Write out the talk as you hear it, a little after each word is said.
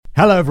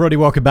Hello everybody,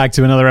 welcome back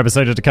to another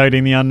episode of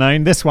Decoding the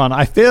Unknown. This one,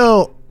 I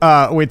feel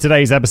with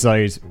today's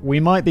episode,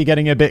 we might be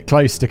getting a bit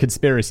close to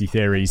conspiracy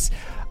theories.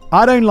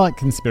 I don't like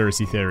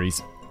conspiracy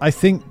theories. I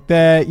think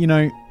they're,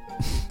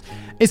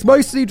 it's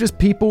mostly just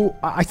people.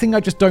 I think I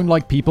just don't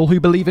like people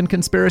who believe in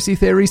conspiracy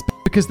theories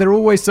because they're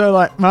always so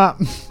like,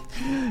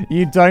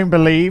 you don't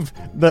believe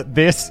that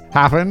this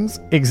happens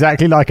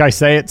exactly like I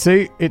say it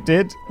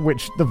did,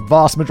 which the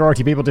vast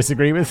majority of people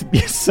disagree with.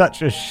 You're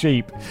such a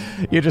sheep.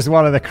 You're just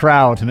one of the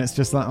crowd, and it's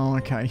just like, oh,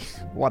 okay,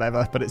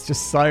 whatever. But it's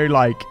just so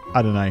like,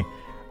 I don't know.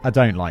 I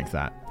don't like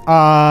that.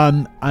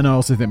 And I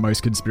also think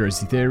most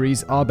conspiracy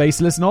theories are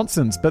baseless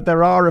nonsense, but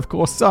there are, of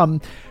course, some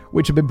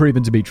which have been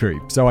proven to be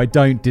true. So I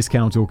don't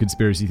discount all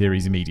conspiracy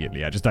theories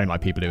immediately. I just don't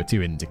like people who are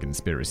too into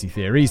conspiracy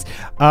theories.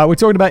 We're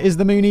talking about, is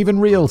the moon even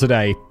real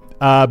today?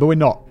 But we're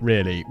not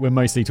really. We're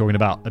mostly talking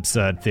about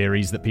absurd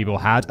theories that people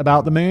had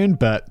about the moon,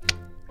 but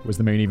was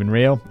the moon even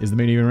real? Is the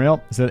moon even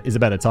real? It's a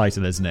better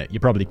title, isn't it? You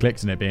probably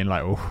clicked on it being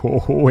like,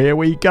 oh, here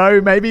we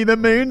go. Maybe the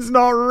moon's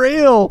not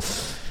real.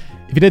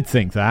 If you did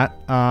think that,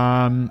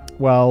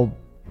 well,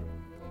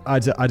 I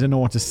don't know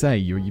what to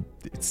say.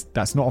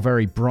 That's not a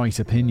very bright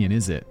opinion,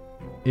 is it?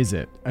 Is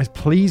it?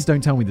 Please don't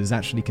tell me there's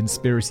actually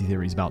conspiracy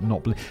theories about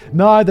not believing.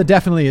 No, there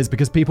definitely is,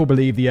 because people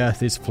believe the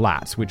Earth is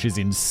flat, which is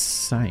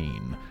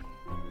insane.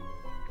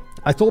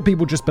 I thought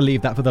people just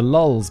believed that for the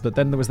lulz, but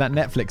then there was that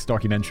Netflix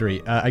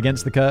documentary,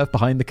 Against the Curve,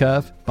 Behind the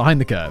Curve.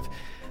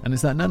 And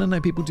it's like,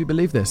 no, people do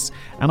believe this.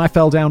 And I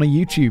fell down a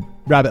YouTube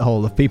rabbit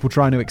hole of people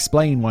trying to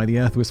explain why the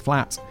Earth was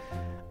flat.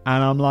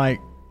 And I'm like,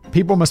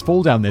 people must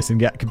fall down this and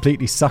get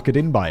completely suckered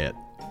in by it.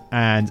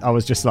 And I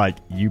was just like,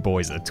 you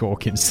boys are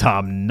talking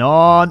some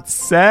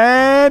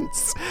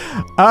nonsense.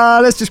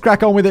 Let's just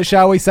crack on with it,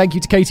 shall we? Thank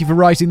you to Katie for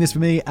writing this for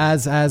me,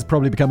 as has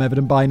probably become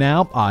evident by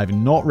now. I've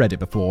not read it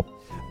before.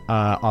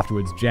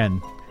 Afterwards,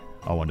 Jen,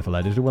 our wonderful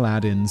editor, will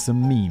add in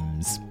some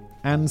memes.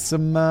 And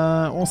some,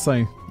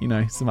 also,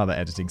 some other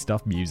editing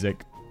stuff,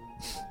 music,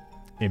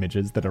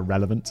 images that are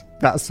relevant.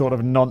 That sort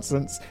of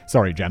nonsense.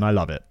 Sorry, Jen, I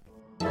love it.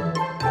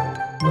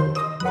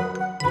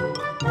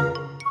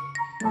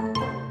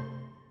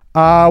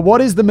 What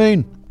is the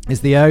moon? It's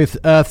the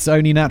Earth's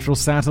only natural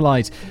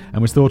satellite,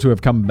 and was thought to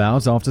have come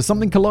about after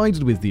something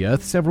collided with the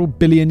Earth several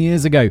billion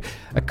years ago.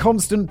 A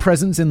constant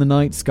presence in the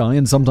night sky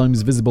and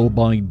sometimes visible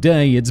by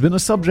day, it's been a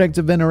subject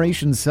of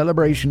veneration,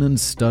 celebration, and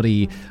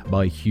study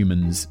by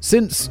humans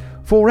since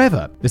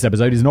forever. This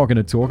episode is not going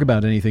to talk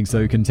about anything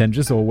so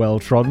contentious or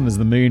well-trodden as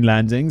the moon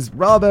landings.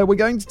 Rather, we're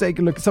going to take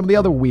a look at some of the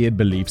other weird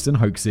beliefs and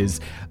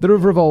hoaxes that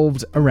have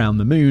revolved around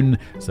the moon,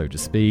 so to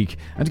speak.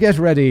 And get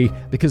ready,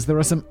 because there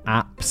are some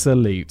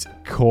absolute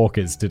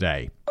corkers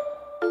today.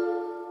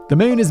 The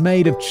moon is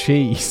made of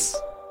cheese.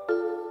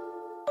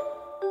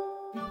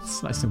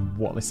 It's like some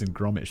Wallace and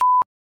Gromit.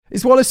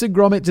 Is Wallace and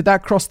Gromit, did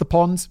that cross the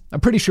pond? I'm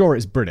pretty sure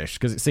it's British,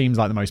 because it seems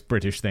like the most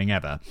British thing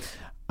ever.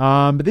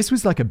 But this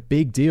was like a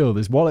big deal.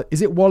 Is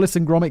it Wallace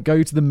and Gromit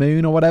go to the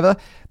moon or whatever?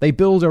 They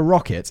build a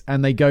rocket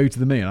and they go to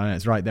the moon. I know,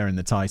 it's right there in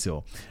the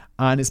title.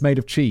 And it's made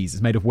of cheese.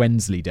 It's made of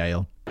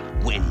Wensleydale.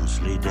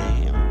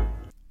 Wensleydale.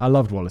 I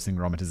loved Wallace and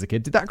Gromit as a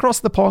kid. Did that cross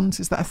the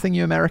pond? Is that a thing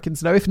you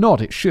Americans know? If not,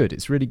 it should.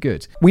 It's really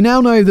good. We now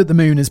know that the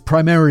moon is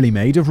primarily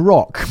made of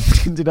rock.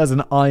 It has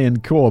an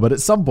iron core, but at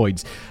some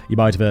point you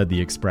might have heard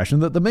the expression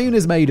that the moon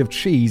is made of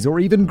cheese or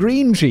even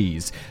green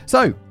cheese.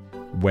 So,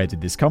 where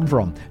did this come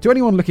from? To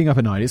anyone looking up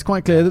at night, it's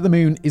quite clear that the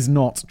moon is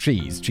not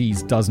cheese.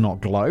 Cheese does not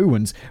glow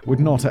and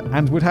would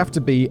have to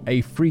be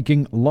a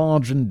freaking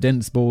large and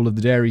dense ball of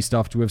the dairy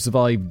stuff to have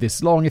survived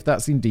this long, if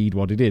that's indeed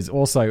what it is.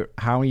 Also,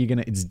 how are you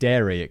gonna? It's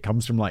dairy. It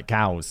comes from like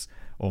cows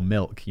or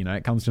milk.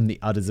 It comes from the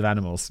udders of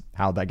animals.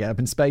 How'd that get up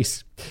in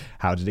space?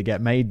 How did it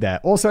get made there?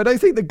 Also, I don't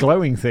think the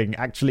glowing thing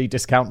actually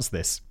discounts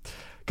this,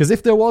 because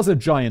if there was a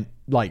giant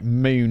like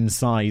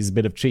moon-sized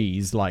bit of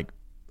cheese, like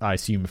I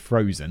assume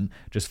frozen,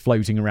 just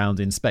floating around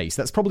in space,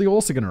 that's probably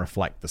also going to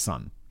reflect the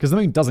sun. Because the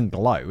moon doesn't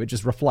glow, it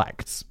just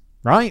reflects.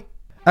 Right?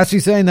 Actually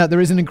saying that, there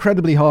is an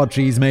incredibly hard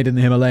cheese made in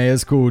the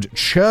Himalayas called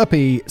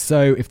Chirpy,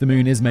 so if the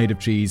moon is made of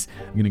cheese,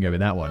 I'm going to go with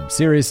that one.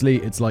 Seriously,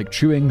 it's like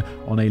chewing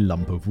on a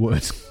lump of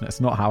wood.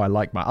 That's not how I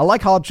like I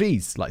like hard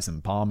cheese, like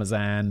some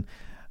Parmesan,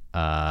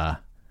 other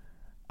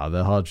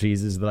hard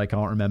cheeses that I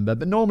can't remember,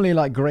 but normally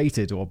like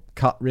grated or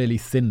cut really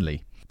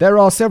thinly. There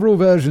are several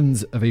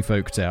versions of a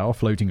folktale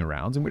floating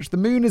around in which the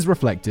moon is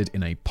reflected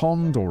in a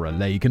pond or a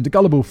lake, and a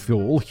gullible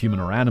fool,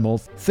 human or animal,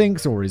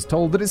 thinks or is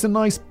told that it's a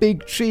nice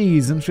big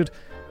cheese and should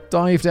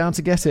dive down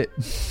to get it.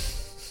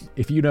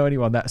 If you know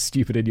anyone that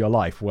stupid in your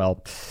life,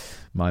 well,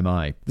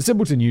 my. The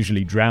simpleton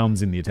usually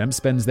drowns in the attempt,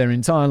 spends their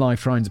entire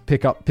life trying to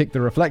pick the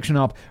reflection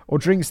up, or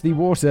drinks the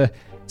water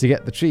to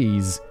get the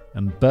cheese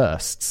and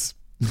bursts.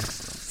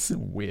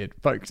 Weird.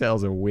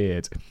 Folktales are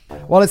weird.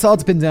 While it's hard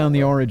to pin down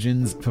the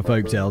origins for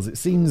folktales, it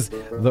seems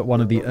that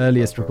one of the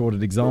earliest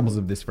recorded examples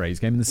of this phrase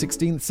came in the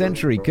 16th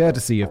century,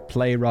 courtesy of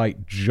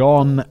playwright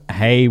John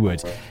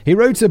Haywood. He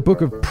wrote a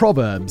book of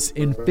Proverbs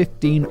in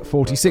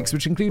 1546,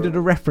 which included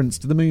a reference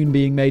to the moon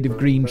being made of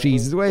green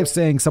cheese as a way of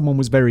saying someone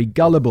was very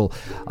gullible.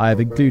 I have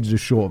included a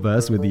short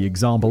verse with the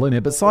example in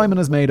it, but Simon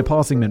has made a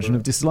passing mention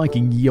of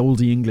disliking ye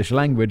olde English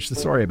language, so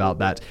sorry about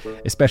that,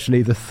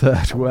 especially the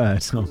third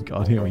word. Oh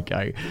god, here we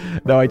go.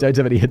 No, I don't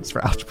have any hints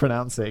for how to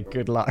pronounce it.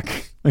 Good luck.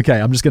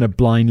 Okay, I'm just going to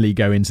blindly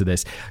go into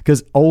this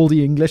because old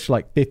English,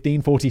 like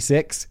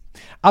 1546,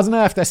 I don't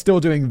know if they're still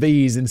doing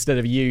V's instead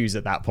of U's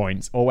at that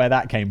point or where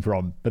that came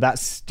from, but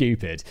that's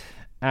stupid.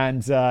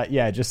 And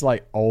just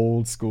like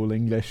old school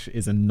English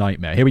is a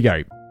nightmare. Here we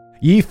go.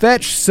 Ye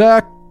fetch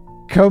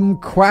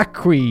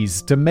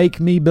circumquaquies to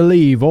make me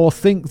believe or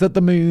think that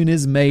the moon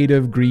is made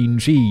of green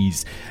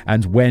cheese.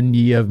 And when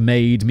ye have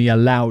made me a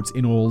lout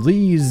in all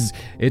these,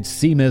 it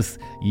seemeth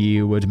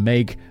ye would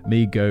make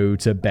me go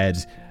to bed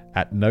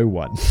at no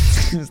one.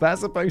 Is that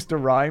supposed to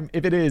rhyme?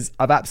 If it is,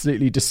 I've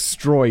absolutely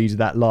destroyed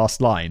that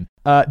last line.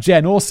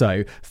 Jen,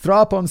 also,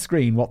 throw up on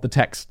screen what the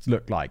text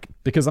looked like,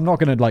 because I'm not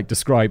going to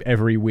describe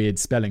every weird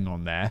spelling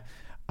on there.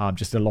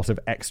 Just a lot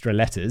of extra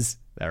letters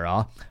there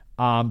are.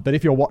 But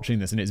if you're watching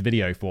this in its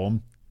video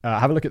form,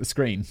 have a look at the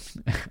screen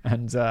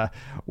and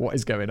what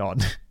is going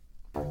on.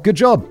 Good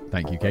job.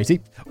 Thank you,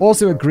 Katie.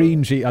 Also a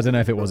green cheese. I don't know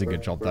if it was a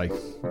good job, though.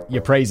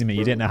 You're praising me.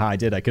 You didn't know how I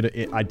did. I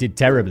did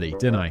terribly,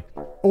 didn't I?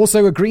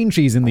 Also, a green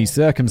cheese in these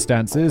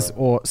circumstances,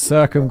 or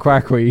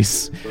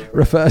circumquaquies,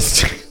 refers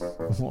to...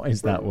 What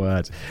is that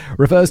word?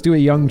 Refers to a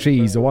young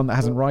cheese, or one that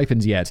hasn't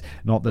ripened yet,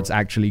 not that's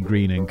actually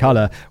green in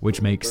colour,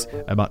 which makes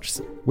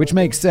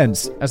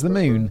sense, as the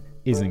moon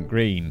isn't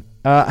green.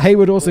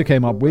 Haywood also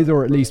came up with,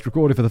 or at least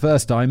recorded for the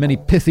first time, many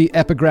pithy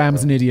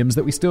epigrams and idioms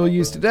that we still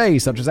use today,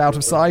 such as out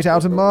of sight,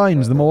 out of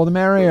mind, the more the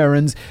merrier,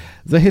 and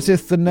this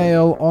hitteth the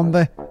nail on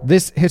the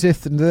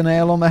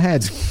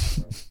head.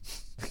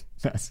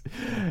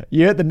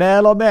 You hit the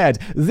nail on the head.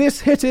 This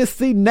hitteth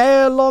the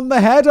nail on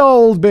the head,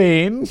 old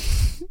bean.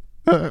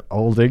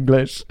 Old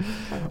English.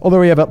 Although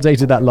we have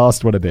updated that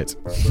last one a bit.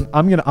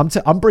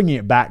 I'm bringing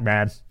it back,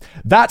 man.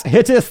 That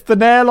hitteth the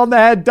nail on the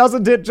head,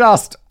 doesn't it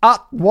just?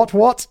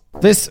 What?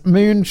 This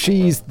moon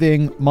cheese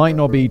thing might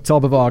not be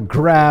top of our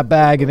grab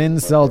bag of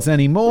insults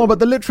anymore, but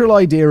the literal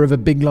idea of a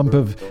big lump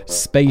of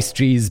space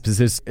cheese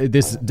persists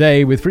this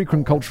day, with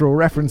frequent cultural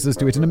references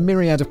to it in a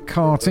myriad of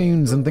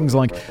cartoons and things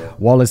like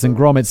Wallace and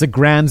Gromit's A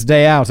Grand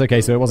Day Out.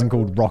 Okay, so it wasn't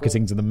called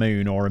Rocketing to the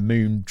Moon or a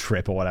moon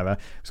trip or whatever. It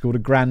was called A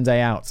Grand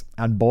Day Out.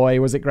 And boy,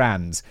 was it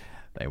grand.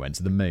 They went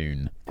to the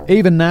moon.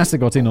 Even NASA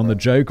got in on the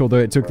joke, although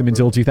it took them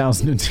until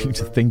 2002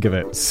 to think of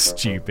it.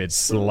 Stupid,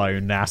 slow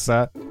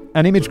NASA.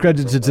 An image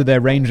credited to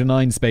their Ranger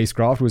 9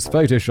 spacecraft was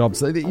photoshopped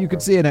so that you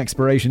could see an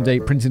expiration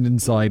date printed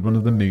inside one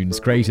of the moon's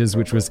craters,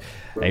 which was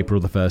April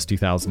the 1st,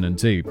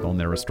 2002. On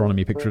their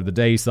astronomy picture of the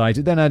day site,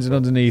 it then added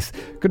underneath,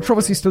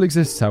 controversy still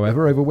exists,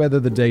 however, over whether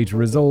the date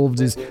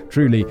resolved is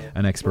truly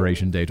an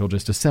expiration date or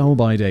just a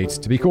sell-by date.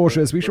 To be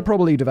cautious, we should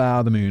probably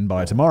devour the moon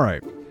by tomorrow.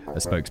 A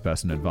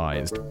spokesperson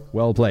advised.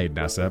 Well played,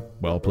 NASA.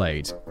 Well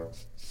played.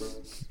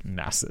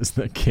 NASA's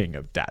the king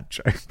of dad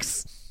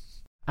jokes.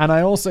 And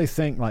I also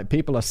think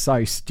people are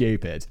so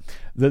stupid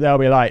that they'll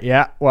be like,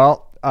 yeah,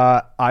 well,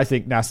 I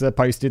think NASA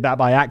posted that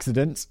by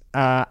accident.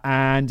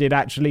 And it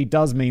actually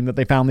does mean that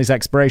they found this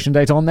expiration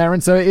date on there.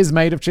 And so it is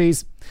made of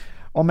cheese.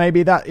 Or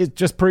maybe that it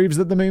just proves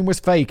that the moon was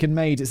fake and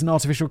made. It's an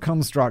artificial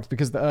construct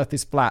because the Earth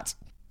is flat.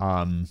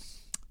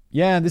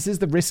 Yeah, this is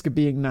the risk of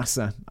being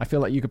NASA. I feel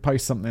like you could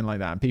post something like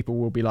that and people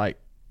will be like,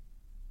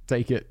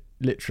 take it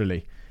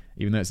literally,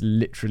 even though it's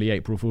literally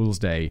April Fool's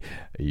Day.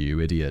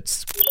 You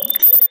idiots.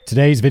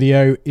 Today's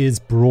video is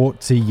brought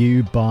to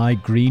you by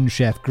Green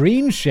Chef.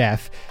 Green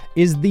Chef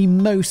is the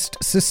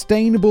most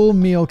sustainable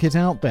meal kit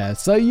out there.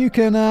 So you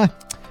can,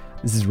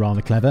 this is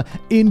rather clever,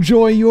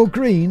 enjoy your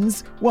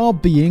greens while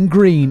being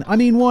green. I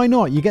mean, why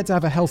not? You get to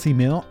have a healthy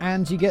meal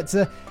and you get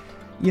to,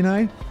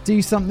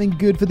 do something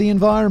good for the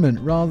environment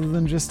rather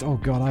than just, oh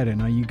God, I don't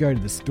know. You go to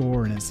the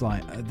store and it's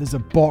like, there's a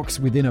box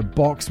within a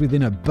box,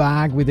 within a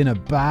bag, within a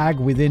bag,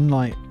 within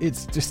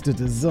it's just a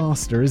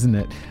disaster, isn't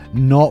it?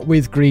 Not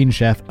with Green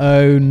Chef.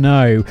 Oh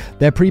no.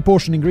 Their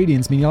pre-portioned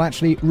ingredients mean you'll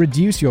actually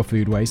reduce your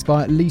food waste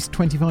by at least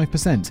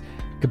 25%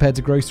 compared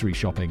to grocery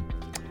shopping.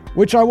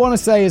 Which I want to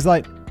say is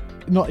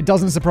it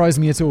doesn't surprise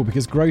me at all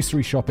because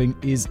grocery shopping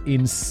is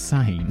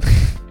insane.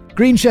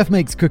 Green Chef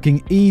makes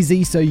cooking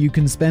easy so you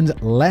can spend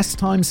less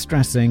time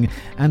stressing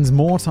and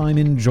more time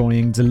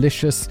enjoying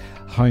delicious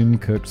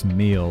home-cooked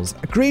meals.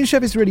 Green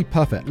Chef is really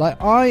perfect.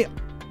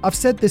 I've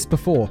said this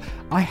before.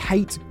 I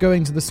hate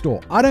going to the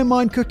store. I don't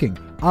mind cooking.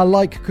 I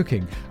like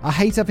cooking. I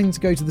hate having to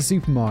go to the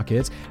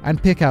supermarket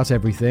and pick out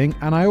everything,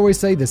 and I always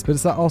say this, but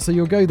it's that also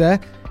you'll go there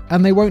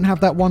and they won't have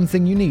that one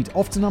thing you need.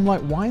 Often I'm like,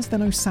 why is there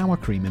no sour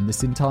cream in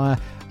this entire...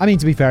 I mean,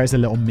 to be fair, it's a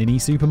little mini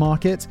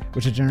supermarket,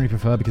 which I generally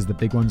prefer because the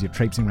big ones you're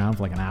traipsing around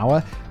for like an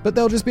hour, but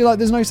they'll just be like,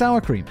 there's no sour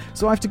cream.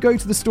 So I have to go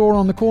to the store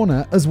on the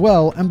corner as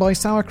well and buy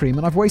sour cream,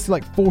 and I've wasted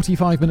like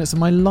 45 minutes of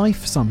my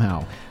life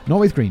somehow.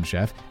 Not with Green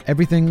Chef.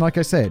 Everything, like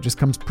I say, it just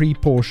comes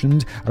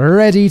pre-portioned,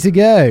 ready to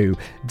go.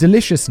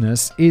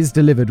 Deliciousness is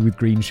delivered with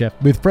Green Chef,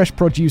 with fresh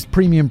produce,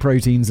 premium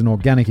proteins, and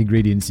organic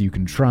ingredients you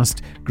can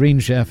trust. Green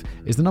Chef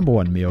is the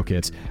 #1 meal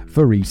kit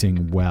for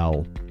eating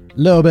well.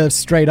 Little bit of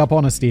straight up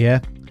honesty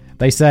here.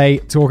 They say,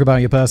 talk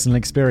about your personal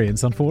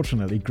experience.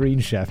 Unfortunately, Green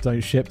Chef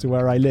don't ship to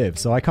where I live,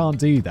 so I can't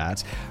do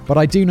that. But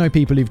I do know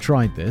people who've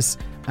tried this,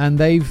 and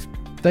they've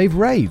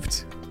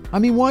raved. I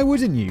mean, why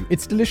wouldn't you?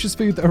 It's delicious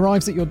food that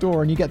arrives at your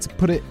door and you get to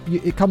put it,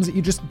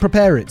 you just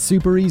prepare it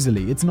super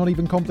easily. It's not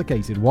even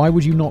complicated. Why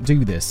would you not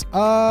do this?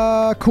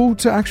 Call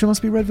to action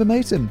must be read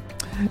verbatim.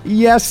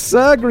 Yes,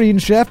 sir, Green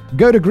Chef.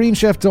 Go to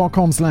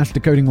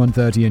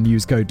greenchef.com/decoding130 and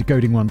use code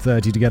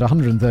decoding130 to get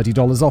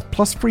 $130 off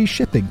plus free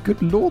shipping. Good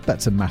Lord,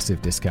 that's a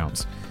massive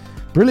discount.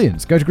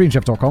 Brilliant. Go to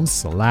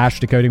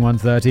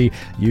greenchef.com/decoding130.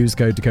 Use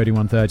code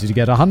decoding130 to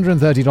get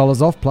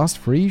 $130 off plus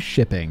free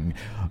shipping.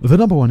 The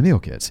 #1 meal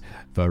kit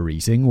for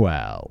eating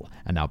well.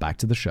 And now back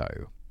to the show.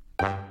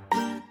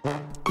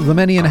 The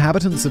many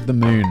inhabitants of the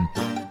moon.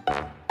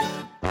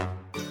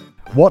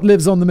 What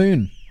lives on the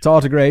moon?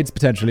 Tardigrades,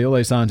 potentially,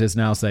 although scientists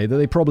now say that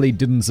they probably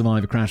didn't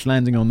survive a crash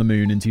landing on the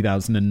moon in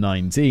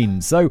 2019.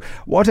 So,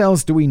 what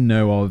else do we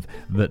know of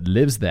that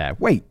lives there?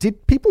 Wait,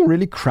 did people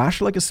really crash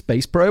like a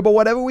space probe or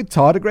whatever with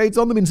tardigrades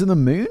on them into the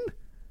moon?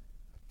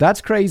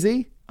 That's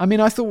crazy. I mean,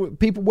 I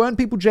thought weren't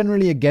people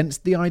generally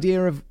against the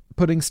idea of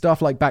putting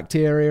stuff like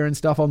bacteria and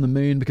stuff on the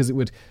moon because it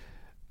would...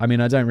 I mean,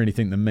 I don't really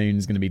think the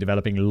moon's going to be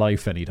developing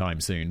life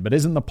anytime soon, but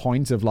isn't the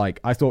point of like,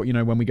 I thought,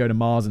 when we go to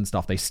Mars and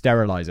stuff, they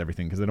sterilize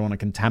everything because they don't want to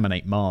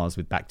contaminate Mars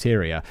with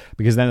bacteria,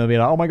 because then they'll be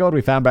like, oh my God,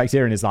 we found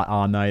bacteria. And it's like,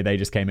 oh no, they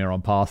just came here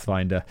on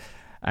Pathfinder.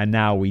 And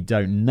now we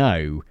don't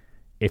know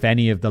if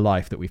any of the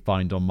life that we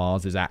find on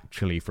Mars is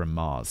actually from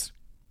Mars.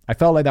 I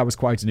felt like that was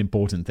quite an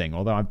important thing,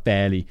 although I'm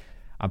fairly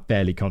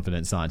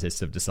confident scientists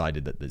have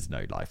decided that there's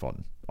no life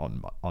on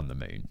the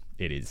moon.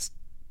 It is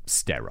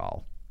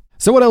sterile.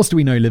 So what else do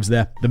we know lives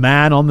there? The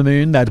man on the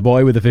moon, that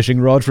boy with the fishing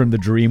rod from the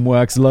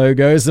DreamWorks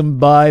logo, some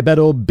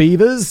bipedal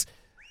beavers?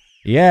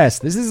 Yes,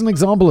 this is an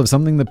example of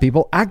something that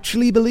people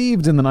actually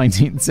believed in the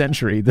 19th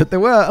century, that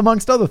there were,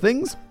 amongst other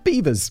things,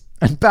 beavers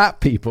and bat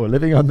people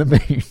living on the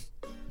moon.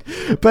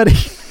 But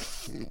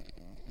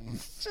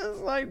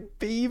just like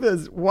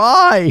beavers,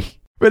 why?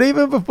 But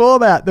even before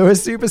that, there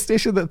was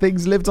superstition that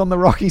things lived on the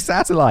rocky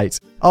satellite.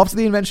 After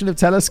the invention of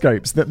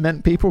telescopes that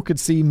meant people could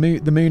see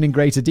the moon in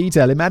greater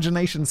detail,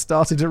 imagination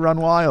started to run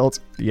wild.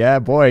 Yeah,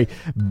 boy.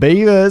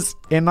 Beavers.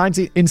 In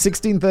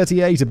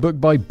 1638, a book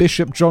by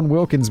Bishop John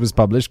Wilkins was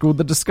published called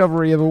The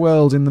Discovery of a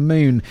World in the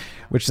Moon,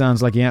 which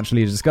sounds like he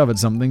actually discovered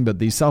something, but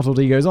the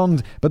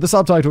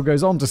subtitle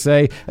goes on to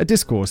say, a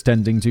discourse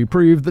tending to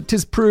prove that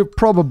 'tis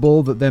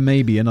probable that there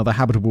may be another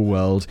habitable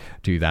world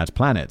to that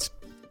planet.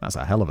 That's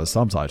a hell of a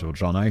subtitle,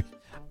 Jono.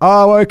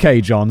 Oh,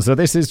 okay, John, so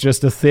this is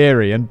just a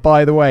theory, and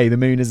by the way, the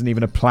moon isn't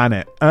even a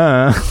planet.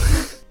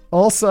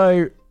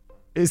 Also,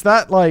 is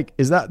that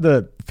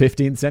the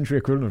 15th century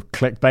equivalent of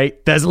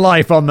clickbait? There's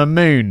life on the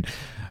moon!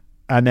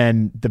 And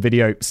then the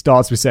video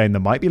starts with saying there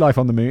might be life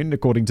on the moon,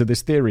 according to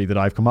this theory that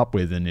I've come up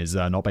with and is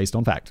not based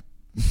on fact.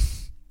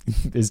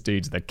 This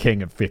dude's the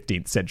king of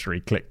 15th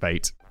century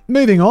clickbait.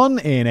 Moving on,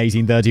 in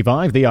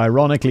 1835, the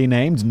ironically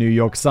named New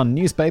York Sun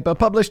newspaper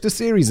published a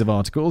series of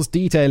articles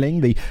detailing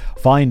the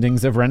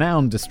findings of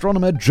renowned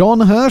astronomer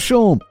John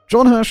Herschel.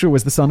 John Herschel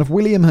was the son of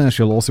William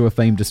Herschel, also a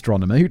famed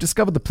astronomer, who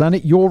discovered the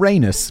planet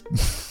Uranus.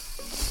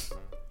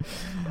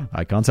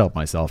 I can't help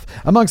myself.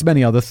 Amongst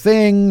many other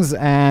things,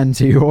 and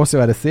he also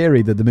had a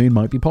theory that the moon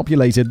might be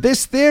populated.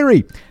 This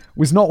theory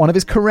was not one of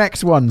his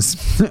correct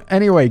ones.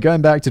 Anyway,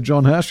 going back to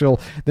John Herschel,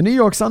 the New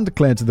York Sun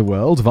declared to the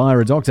world, via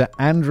a Dr.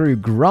 Andrew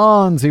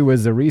Grant, who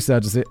was a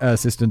research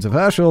assistant of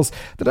Herschel's,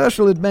 that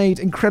Herschel had made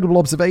incredible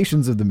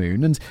observations of the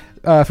moon and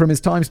from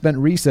his time spent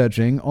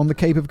researching on the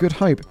Cape of Good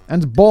Hope.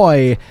 And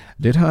boy,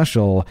 did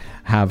Herschel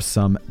have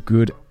some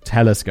good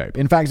telescope.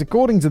 In fact,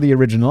 according to the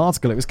original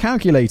article, it was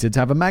calculated to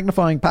have a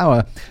magnifying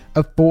power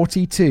of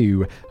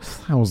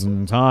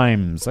 42,000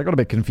 times. I got a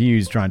bit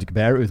confused trying to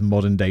compare it with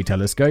modern day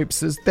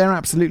telescopes, as they're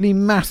absolutely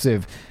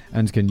massive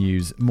and can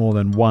use more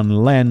than one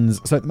lens,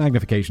 so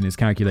magnification is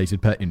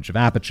calculated per inch of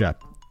aperture.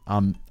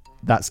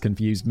 That's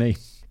confused me.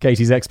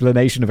 Katie's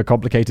explanation of a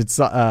complicated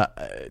science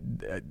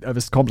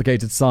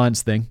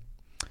thing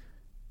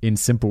in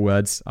simple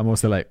words. I'm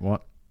also like,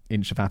 what?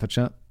 Inch of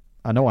aperture?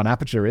 I know what an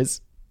aperture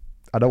is.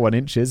 I know what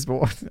inch is,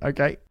 but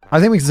okay.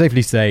 I think we can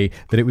safely say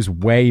that it was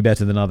way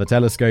better than other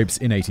telescopes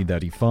in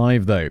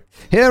 1835, though.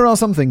 Here are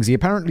some things he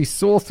apparently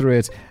saw through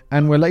it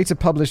and were later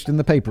published in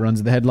the paper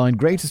under the headline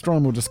Great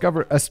Astronomical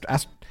Discovery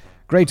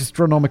great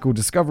astronomical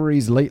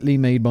discoveries lately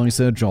made by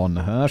Sir John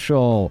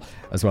Herschel,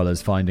 as well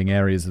as finding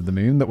areas of the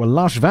moon that were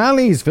lush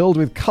valleys filled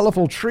with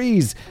colourful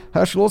trees.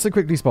 Herschel also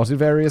quickly spotted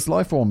various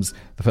life forms.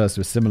 The first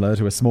was similar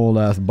to a small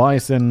Earth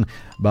bison,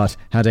 but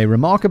had a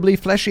remarkably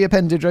fleshy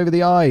appendage over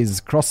the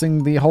eyes,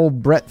 crossing the whole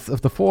breadth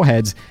of the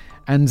forehead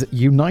and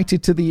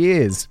united to the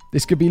ears.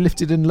 This could be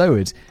lifted and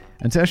lowered,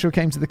 and Herschel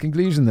came to the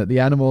conclusion that the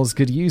animals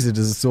could use it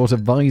as a sort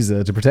of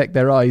visor to protect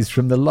their eyes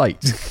from the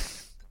light.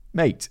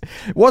 Mate,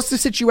 what's the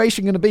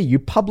situation going to be? You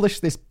publish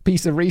this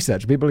piece of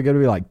research, people are going to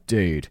be like,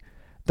 dude,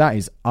 that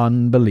is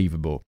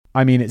unbelievable.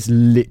 I mean, it's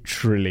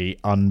literally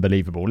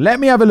unbelievable. Let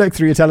me have a look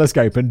through your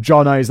telescope. And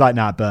Jono's like,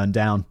 nah, it burned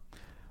down.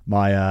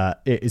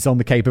 It's on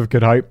the Cape of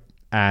Good Hope,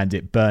 and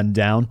it burned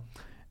down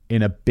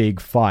in a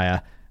big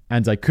fire.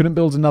 And I couldn't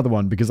build another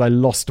one because I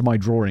lost my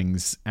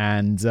drawings.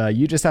 And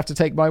you just have to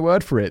take my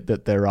word for it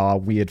that there are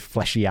weird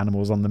fleshy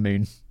animals on the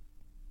moon.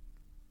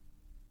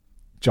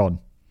 John,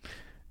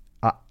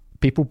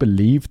 people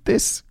believed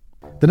this?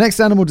 The next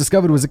animal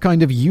discovered was a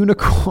kind of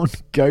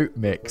unicorn-goat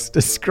mix,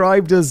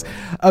 described as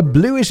a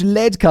bluish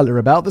lead colour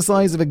about the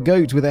size of a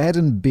goat with a head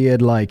and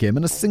beard like him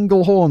and a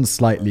single horn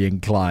slightly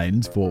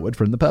inclined forward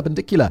from the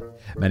perpendicular.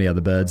 Many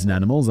other birds and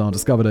animals are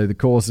discovered over the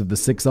course of the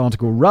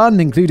 6-article run,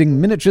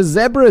 including miniature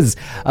zebras,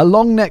 a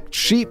long-necked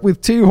sheep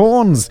with 2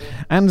 horns,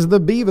 and the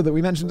beaver that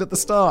we mentioned at the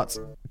start.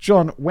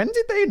 John, when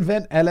did they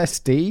invent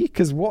LSD?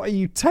 Because what are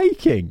you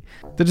taking?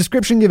 The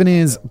description given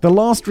is, the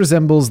last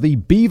resembles the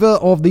beaver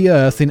of the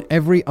earth in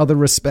every other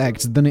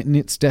respect than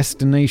its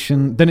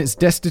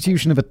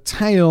destitution of a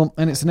tail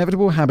and its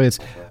inevitable habit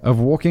of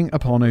walking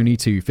upon only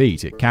 2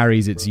 feet. It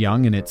carries its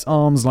young in its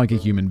arms like a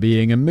human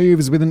being and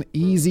moves with an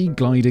easy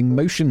gliding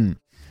motion.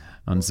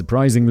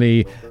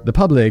 Unsurprisingly, the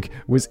public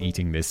was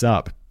eating this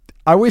up.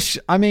 I wish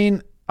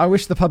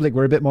the public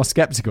were a bit more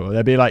skeptical.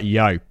 They'd be like,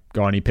 yo,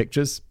 got any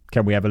pictures?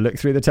 Can we have a look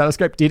through the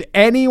telescope? Did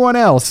anyone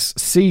else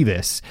see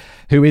this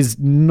who is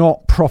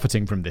not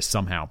profiting from this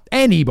somehow?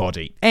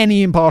 Anybody?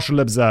 Any impartial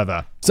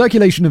observer?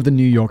 Circulation of the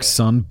New York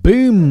Sun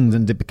boomed,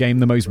 and it became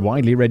the most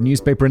widely read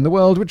newspaper in the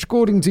world, which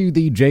according to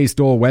the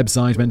JSTOR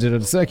website meant it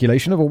had a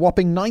circulation of a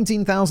whopping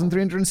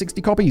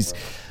 19,360 copies.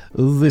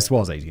 This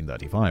was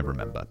 1835,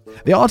 remember.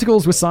 The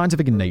articles were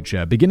scientific in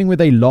nature, beginning with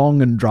a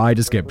long and dry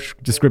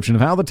description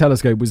of how the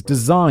telescope was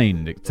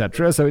designed,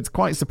 etc., so it's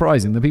quite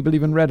surprising that people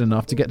even read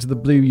enough to get to the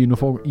blue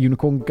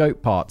unicorn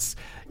goat parts.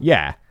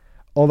 Yeah.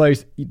 Although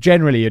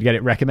generally you'd get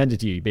it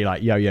recommended to you. You'd be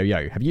like, yo,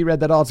 have you read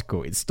that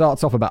article? It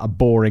starts off about a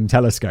boring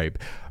telescope.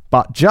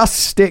 But just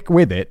stick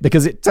with it,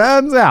 because it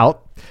turns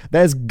out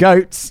there's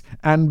goats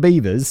and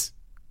beavers,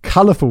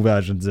 colourful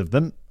versions of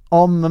them,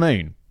 on the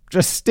moon.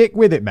 Just stick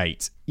with it,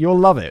 mate. You'll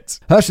love it.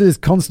 Herschel is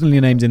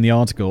constantly named in the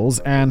articles,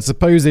 and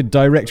supposed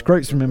direct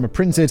quotes from him are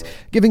printed,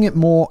 giving it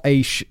more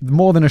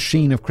than a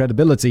sheen of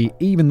credibility,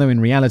 even though in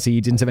reality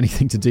he didn't have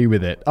anything to do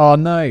with it. Oh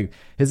no,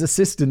 his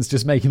assistant's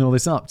just making all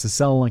this up to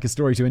sell like a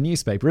story to a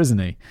newspaper, isn't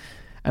he?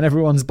 And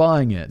everyone's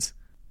buying it.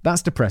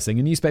 That's depressing.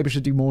 A newspaper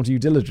should do more due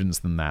diligence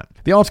than that.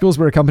 The articles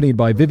were accompanied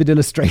by vivid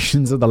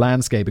illustrations of the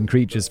landscape and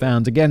creatures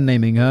found, again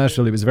naming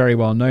Herschel, who was very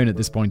well known at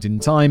this point in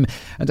time,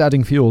 and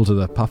adding fuel to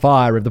the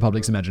fire of the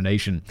public's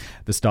imagination.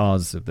 The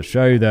stars of the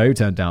show, though,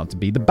 turned out to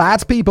be the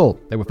Bat People.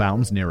 They were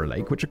found near a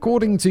lake, which,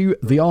 according to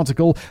the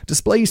article,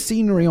 displays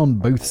scenery on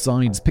both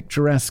sides,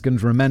 picturesque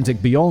and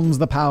romantic beyond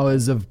the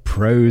powers of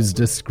prose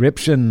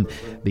description.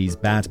 These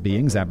bat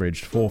beings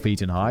averaged 4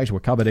 feet in height,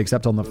 were covered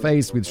except on the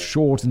face with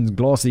short and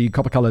glossy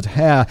copper-coloured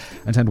hair,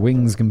 and had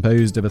wings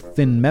composed of a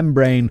thin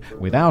membrane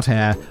without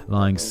hair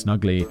lying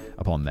snugly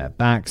upon their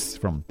backs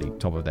from the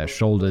top of their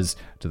shoulders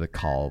to the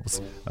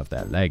calves of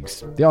their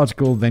legs. The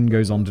article then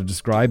goes on to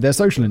describe their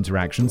social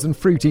interactions and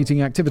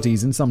fruit-eating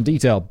activities in some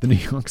detail. The New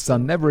York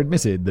Sun never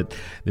admitted that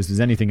this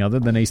was anything other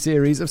than a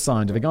series of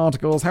scientific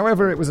articles.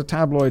 However, it was a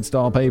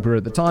tabloid-style paper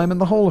at the time,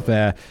 and the whole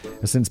affair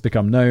has since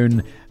become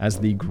known as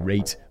the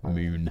Great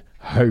Moon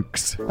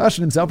Hoax.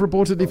 Herschel himself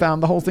reportedly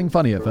found the whole thing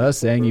funny at first,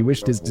 saying he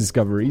wished his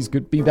discoveries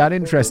could be that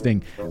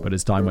interesting. But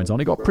as time went on,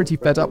 he got pretty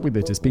fed up with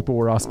it, as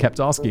people kept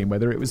asking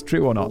whether it was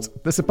true or not.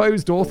 The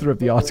supposed author of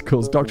the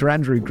articles, Dr.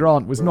 Andrew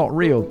Grant, was not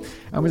real,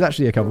 and was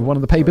actually a cover of one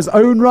of the paper's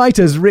own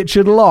writers,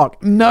 Richard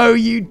Locke. No,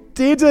 you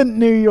didn't,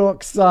 New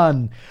York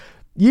Sun.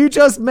 You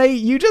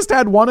just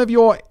had one of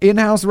your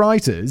in-house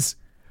writers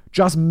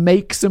just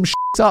make some shit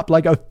up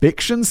like a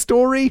fiction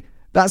story?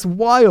 That's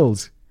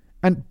wild.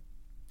 And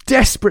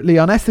desperately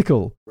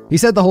unethical. He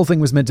said the whole thing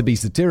was meant to be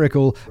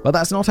satirical, but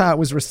that's not how it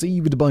was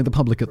received by the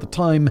public at the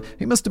time.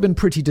 He must have been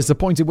pretty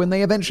disappointed when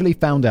they eventually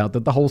found out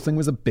that the whole thing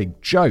was a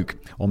big joke.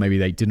 Or maybe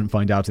they didn't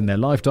find out in their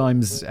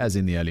lifetimes, as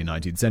in the early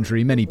 19th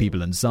century, many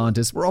people and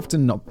scientists were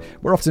often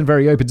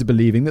very open to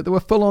believing that there were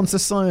full-on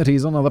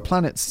societies on other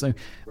planets, so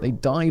they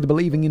died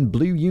believing in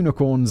blue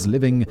unicorns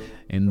living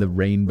in the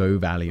Rainbow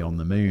Valley on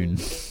the moon.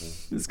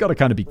 It's got to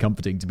kind of be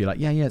comforting to be like,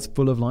 yeah, it's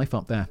full of life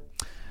up there.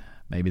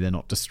 Maybe they're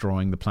not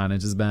destroying the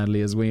planet as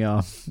badly as we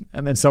are.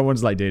 And then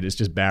someone's like, dude, it's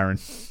just barren.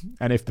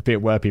 And if there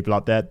were people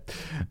up there,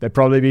 they'd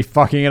probably be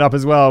fucking it up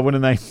as well,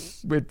 wouldn't they?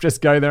 We'd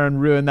just go there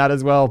and ruin that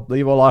as well.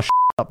 Leave all our shit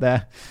up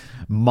there.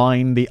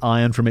 mine the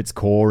iron from its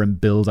core and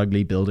build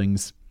ugly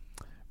buildings.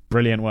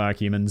 Brilliant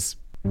work, humans.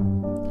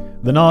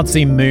 The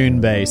Nazi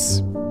moon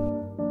base.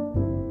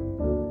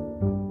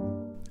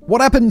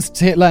 What happened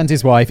to Hitler and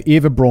his wife,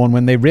 Eva Braun,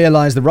 when they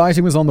realized the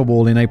writing was on the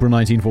wall in April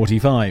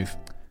 1945?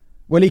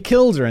 Well, he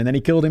killed her and then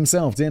he killed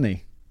himself, didn't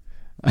he?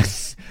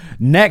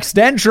 Next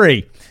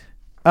entry!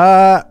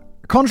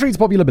 Contrary to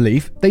popular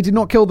belief, they did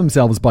not kill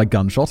themselves by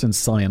gunshot and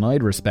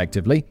cyanide,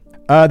 respectively.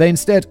 They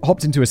instead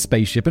hopped into a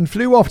spaceship and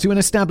flew off to an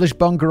established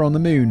bunker on the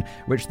moon,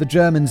 which the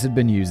Germans had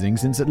been using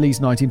since at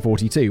least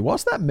 1942.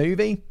 What's that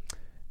movie?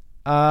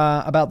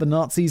 About the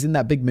Nazis in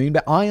that big moon?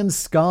 Iron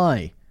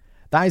Sky.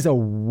 That is a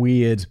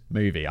weird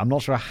movie. I'm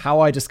not sure how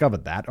I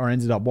discovered that or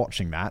ended up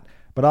watching that,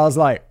 but I was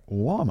like,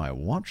 what am I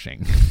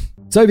watching?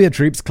 Soviet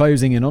troops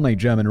closing in on a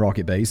German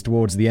rocket base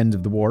towards the end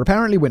of the war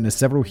apparently witnessed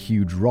several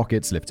huge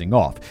rockets lifting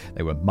off.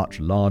 They were much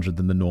larger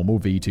than the normal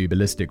V-2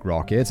 ballistic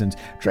rocket, and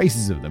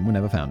traces of them were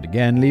never found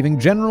again, leaving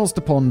generals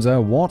to ponder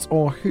what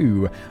or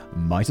who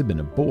might have been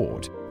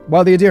aboard.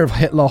 While the idea of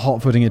Hitler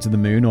hot-footing it to the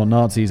moon or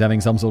Nazis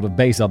having some sort of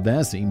base up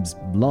there seems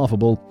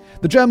laughable,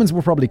 the Germans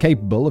were probably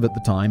capable of, at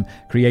the time,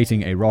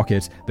 creating a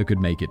rocket that could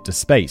make it to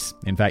space.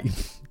 In fact,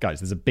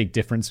 guys, there's a big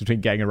difference between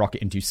getting a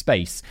rocket into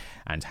space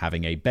and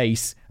having a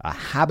base, a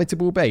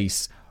habitable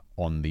base,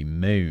 on the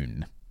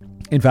moon.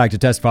 In fact, a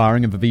test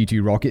firing of a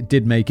V-2 rocket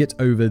did make it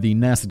over the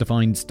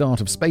NASA-defined Start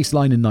of Space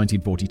line in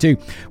 1942,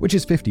 which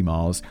is 50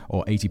 miles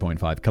or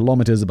 80.5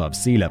 kilometers above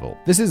sea level.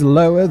 This is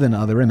lower than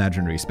other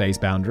imaginary space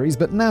boundaries,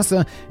 but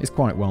NASA is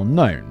quite well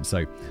known,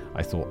 so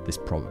I thought this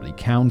probably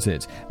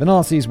counted. The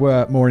Nazis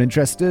were more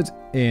interested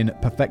in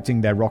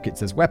perfecting their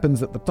rockets as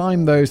weapons at the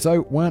time, though,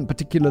 so weren't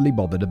particularly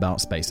bothered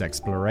about space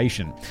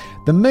exploration.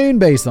 The moon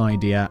base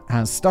idea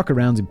has stuck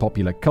around in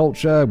popular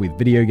culture, with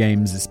video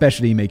games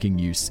especially making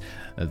use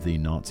of the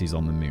Nazis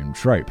on the moon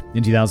trope.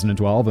 In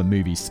 2012, a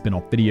movie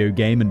spin-off video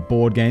game and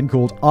board game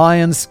called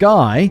Iron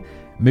Sky,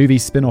 movie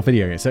spin-off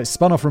video game. So it's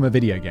spun off from a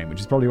video game, which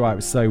is probably why it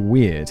was so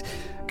weird.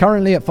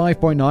 Currently at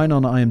 5.9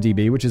 on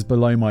IMDb, which is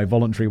below my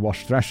voluntary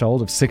watch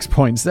threshold of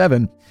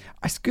 6.7.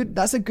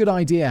 That's a good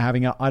idea,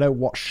 having a I don't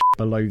watch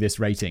below this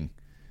rating.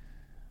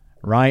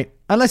 Right?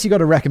 Unless you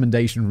got a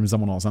recommendation from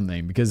someone or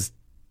something, because,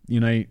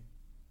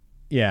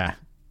 yeah,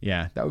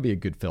 that would be a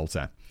good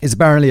filter. It's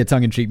apparently a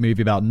tongue-in-cheek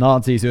movie about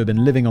Nazis who have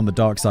been living on the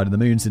dark side of the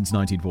moon since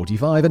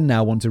 1945 and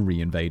now want to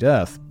reinvade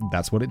Earth.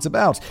 That's what it's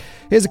about.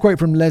 Here's a quote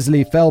from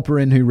Leslie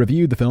Felperin, who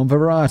reviewed the film for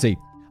Variety.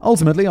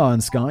 Ultimately,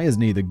 Iron Sky is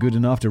neither good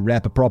enough to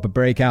rep a proper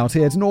breakout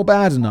hit, nor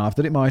bad enough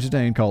that it might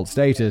attain cult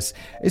status.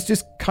 It's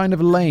just kind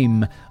of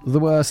lame. The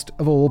worst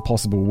of all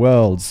possible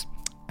worlds.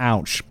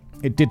 Ouch.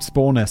 It did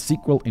spawn a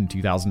sequel in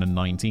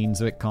 2019,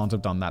 so it can't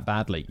have done that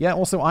badly. Yeah,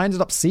 also, I ended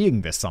up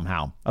seeing this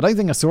somehow. I don't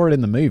think I saw it in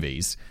the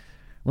movies.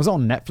 Was it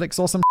on Netflix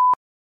or some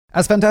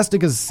As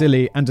fantastic as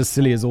silly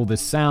as all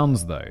this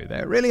sounds, though,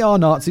 there really are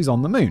Nazis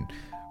on the moon.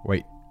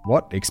 Wait,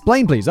 what?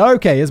 Explain, please.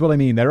 Okay, here's what I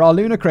mean. There are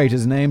lunar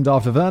craters named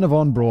after Wernher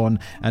von Braun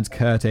and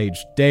Kurt H.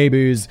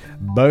 Debus,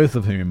 both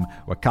of whom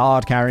were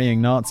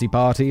card-carrying Nazi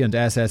Party and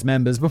SS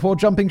members before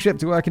jumping ship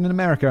to work in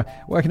America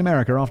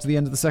after the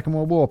end of the Second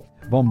World War.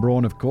 Von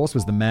Braun, of course,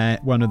 was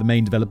one of the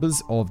main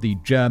developers of the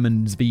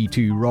Germans'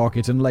 V-2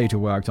 rocket and later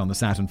worked on the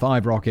Saturn V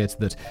rocket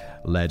that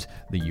led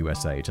the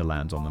USA to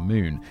land on the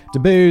moon.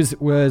 Debus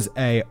was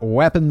a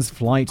weapons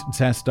flight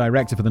test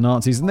director for the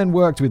Nazis and then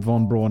worked with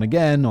von Braun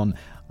again on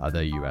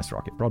other US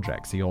rocket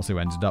projects. He also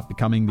ended up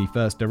becoming the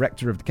first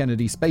director of the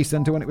Kennedy Space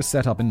Center when it was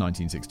set up in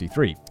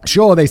 1963.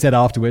 Sure, they said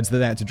afterwards that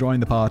they had to join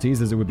the parties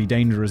as it would be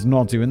dangerous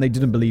not to, and they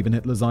didn't believe in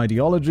Hitler's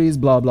ideologies,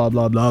 blah, blah,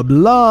 blah, blah,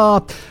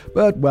 blah.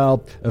 But,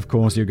 well, of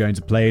course you're going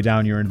to play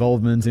down your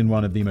involvement in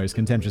one of the most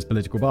contentious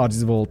political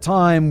parties of all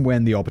time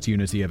when the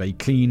opportunity of a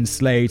clean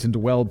slate and a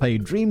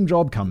well-paid dream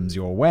job comes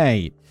your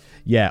way.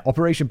 Yeah,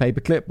 Operation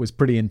Paperclip was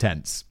pretty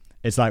intense.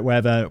 It's like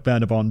where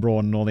Wernher von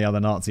Braun and all the other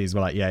Nazis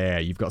were like, yeah,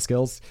 you've got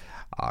skills?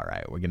 All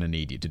right, we're going to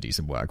need you to do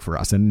some work for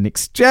us, and in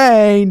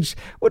exchange,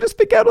 we'll just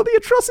pick out all the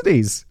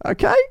atrocities,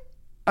 okay?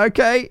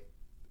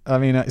 I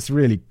mean, it's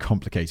really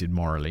complicated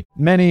morally.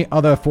 Many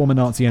other former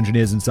Nazi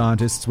engineers and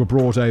scientists were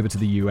brought over to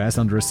the US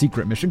under a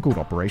secret mission called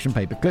Operation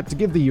Paperclip to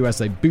give the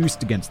US a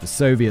boost against the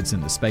Soviets in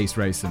the space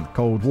race and the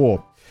Cold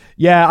War.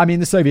 Yeah, I mean,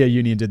 the Soviet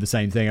Union did the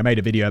same thing. I made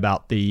a video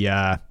about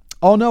the...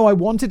 Oh no, I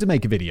wanted to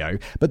make a video,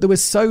 but there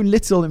was so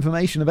little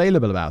information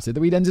available about it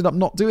that we'd ended up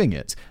not doing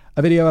it.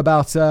 A video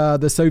about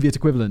the Soviet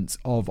equivalent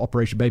of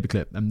Operation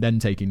Paperclip and then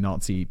taking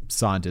Nazi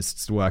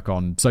scientists to work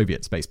on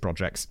Soviet space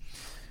projects.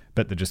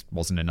 But there just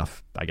wasn't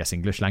enough, I guess,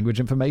 English language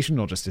information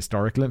or just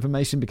historical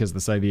information because the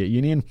Soviet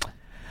Union,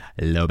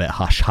 a little bit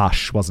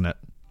hush-hush, wasn't it?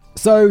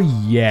 So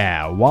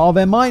yeah, while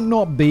there might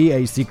not be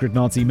a secret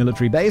Nazi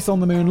military base on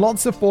the moon,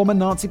 lots of former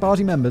Nazi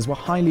Party members were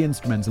highly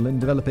instrumental in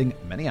developing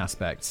many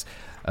aspects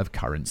of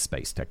current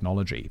space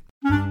technology.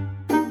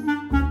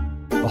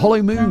 The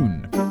Hollow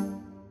Moon.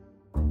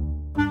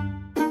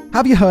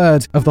 Have you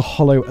heard of the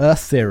Hollow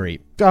Earth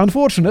theory?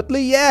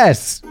 Unfortunately,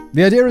 yes.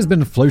 The idea has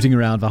been floating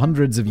around for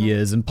hundreds of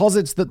years and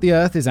posits that the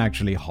Earth is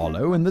actually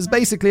hollow and there's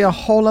basically a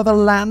whole other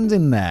land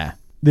in there.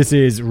 This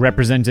is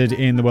represented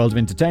in the world of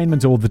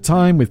entertainment all the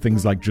time with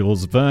things like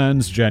Jules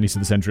Verne's Journey to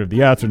the Center of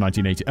the Earth from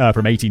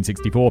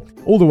 1864,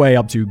 all the way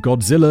up to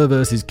Godzilla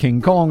vs.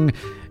 King Kong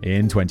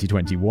in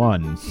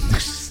 2021.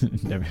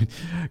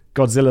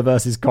 Godzilla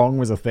vs. Kong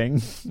was a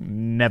thing.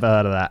 Never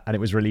heard of that, and it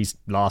was released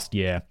last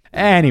year.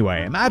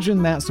 Anyway,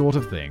 imagine that sort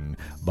of thing,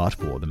 but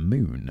for the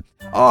moon.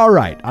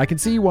 Alright, I can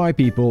see why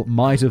people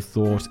might have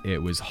thought it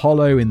was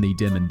hollow in the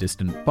dim and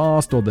distant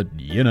past, or that,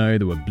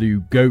 there were blue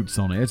goats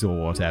on it,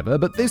 or whatever,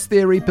 but this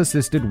theory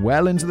persisted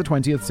well into the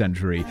 20th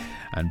century,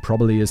 and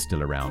probably is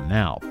still around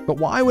now. But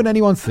why would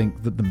anyone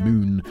think that the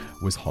moon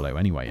was hollow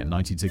anyway? In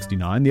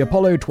 1969, the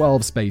Apollo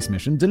 12 space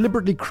mission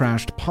deliberately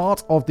crashed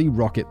part of the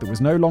rocket that was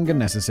no longer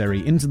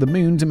necessary into the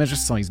moon to measure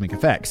seismic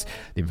effects.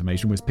 The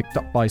information was picked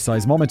up by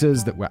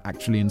seismometers that were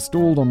actually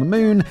installed on the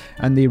moon,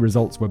 and the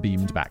results were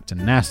beamed back to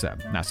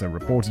NASA. NASA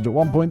reported at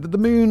one point that the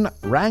moon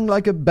rang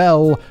like a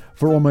bell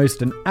for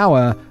almost an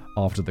hour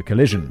after the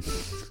collision.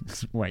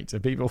 Wait, do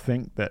people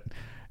think that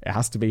it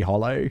has to be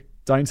hollow?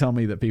 Don't tell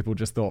me that people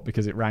just thought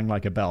because it rang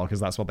like a bell, because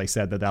that's what they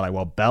said, that they're like,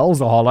 well,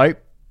 bells are hollow.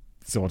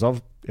 Sort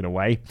of, in a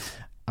way.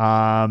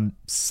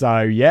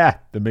 So yeah,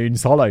 the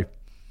moon's hollow.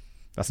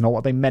 That's not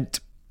what they meant.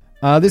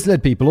 This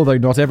led people, although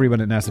not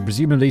everyone at NASA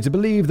presumably, to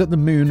believe that the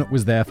moon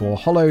was therefore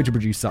hollow to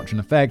produce such an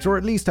effect, or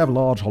at least have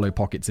large hollow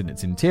pockets in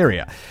its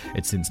interior.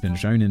 It's since been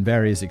shown in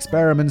various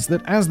experiments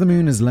that as the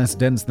moon is less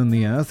dense than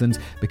the Earth, and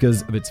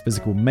because of its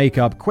physical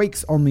makeup,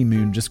 quakes on the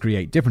moon just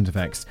create different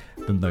effects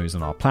than those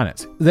on our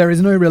planet. There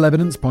is no real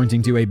evidence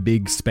pointing to a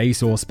big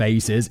space or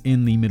spaces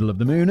in the middle of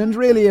the moon, and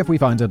really if we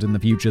find out in the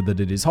future that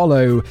it is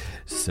hollow,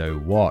 so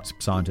what?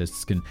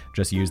 Scientists can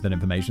just use that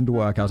information to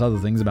work out other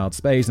things about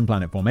space and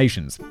planet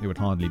formations. It would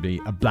hardly be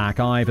a black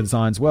eye for the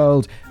science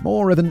world,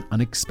 more of an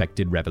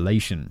unexpected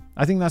revelation.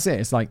 I think that's it.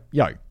 It's like,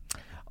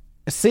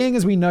 seeing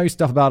as we know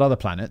stuff about other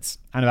planets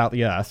and about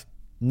the Earth,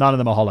 none of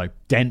them are hollow,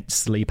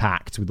 densely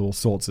packed with all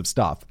sorts of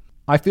stuff.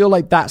 I feel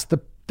like that's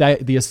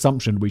the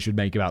assumption we should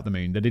make about the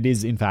moon, that it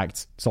is in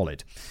fact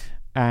solid.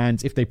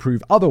 And if they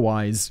prove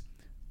otherwise,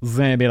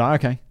 then be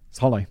like, okay, it's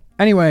hollow.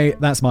 Anyway,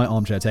 that's my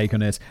armchair take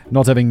on it.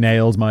 Not having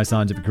nailed my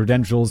scientific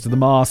credentials to the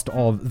mast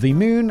of the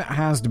moon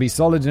has to be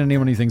solid, and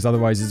anyone who thinks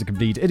otherwise is a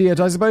complete idiot.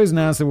 I suppose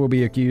NASA will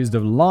be accused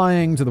of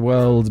lying to the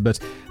world, but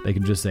they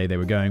can just say they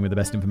were going with the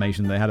best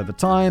information they had at the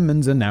time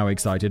and are now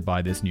excited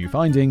by this new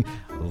finding.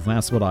 Well,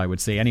 that's what I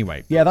would say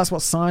anyway. Yeah, that's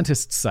what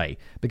scientists say.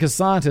 Because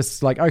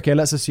scientists like, okay,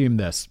 let's assume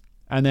this.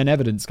 And then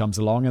evidence comes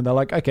along and they're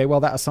like, okay,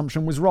 well, that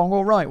assumption was wrong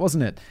or right,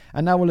 wasn't it?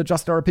 And now we'll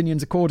adjust our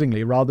opinions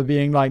accordingly, rather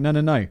being like,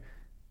 no,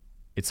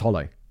 it's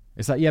hollow.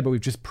 It's like, yeah, but we've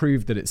just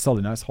proved that it's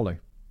solid. No, it's hollow.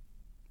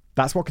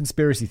 That's what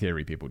conspiracy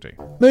theory people do.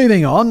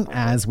 Moving on,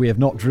 as we have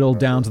not drilled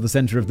down to the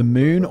center of the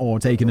moon or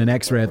taken an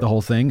x-ray of the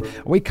whole thing,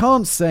 we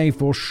can't say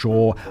for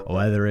sure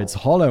whether it's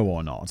hollow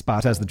or not.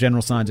 But as the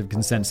general scientific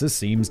consensus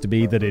seems to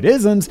be that it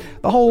isn't,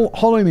 the whole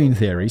hollow moon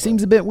theory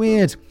seems a bit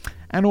weird.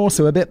 And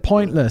also a bit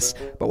pointless.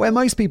 But where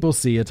most people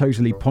see a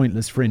totally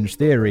pointless fringe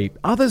theory,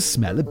 others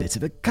smell a bit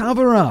of a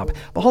cover-up.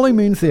 The hollow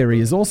moon theory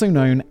is also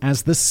known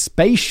as the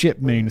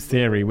spaceship moon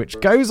theory,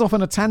 which goes off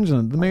on a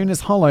tangent that the moon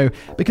is hollow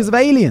because of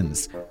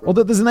aliens, or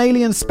that there's an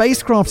alien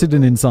spacecraft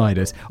hidden inside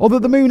it, or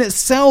that the moon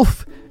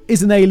itself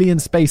is an alien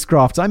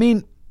spacecraft. I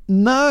mean,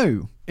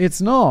 no, it's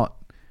not.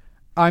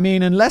 I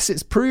mean, unless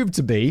it's proved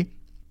to be.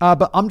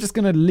 But I'm just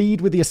going to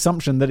lead with the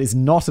assumption that it's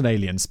not an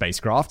alien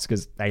spacecraft,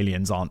 because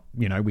aliens aren't,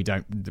 we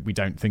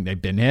don't think they've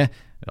been here,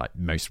 like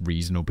most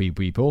reasonable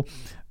people.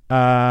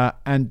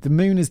 And the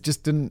moon is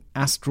just an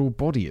astral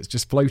body. It's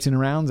just floating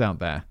around out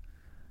there,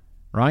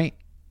 right?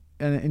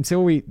 And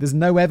there's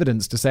no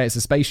evidence to say it's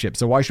a spaceship,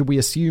 so why should we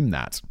assume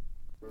that?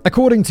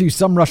 According to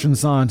some Russian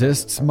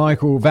scientists,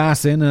 Michael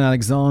Vasin and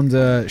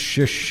Alexander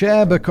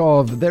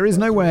Shcherbakov, there is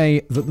no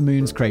way that the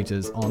moon's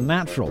craters are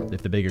natural.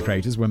 If the bigger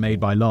craters were made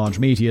by large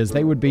meteors,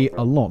 they would be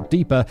a lot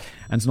deeper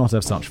and not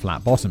have such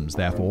flat bottoms.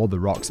 Therefore, the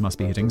rocks must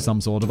be hitting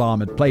some sort of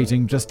armored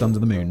plating just under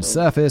the moon's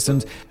surface,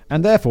 and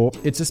therefore,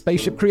 it's a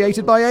spaceship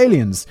created by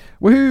aliens.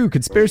 Woohoo!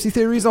 Conspiracy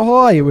theories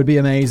ahoy! It would be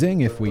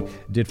amazing if we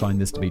did find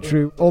this to be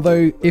true.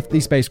 Although, if the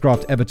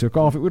spacecraft ever took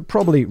off, it would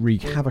probably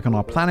wreak havoc on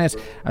our planet,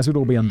 as we'd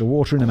all be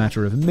underwater in a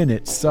matter of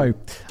minutes, so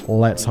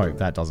let's hope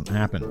that doesn't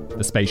happen.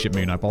 The spaceship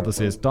moon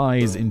hypothesis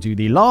dies into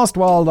the last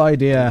wild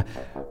idea,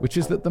 which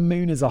is that the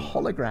moon is a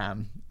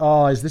hologram.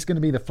 Oh, is this going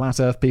to be the flat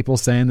earth people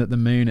saying that the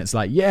moon, it's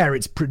like, yeah,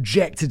 it's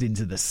projected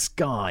into the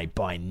sky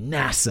by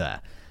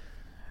NASA?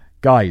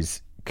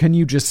 Guys, can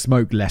you just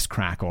smoke less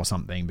crack or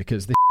something?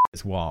 Because this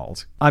is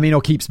wild. I mean,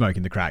 I'll keep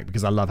smoking the crack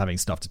because I love having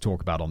stuff to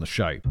talk about on the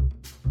show.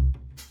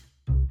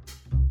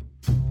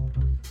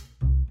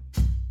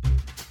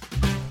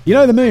 You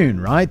know the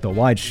moon, right? The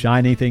white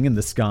shiny thing in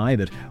the sky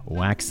that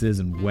waxes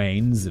and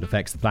wanes, it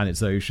affects the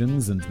planet's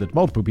oceans, and that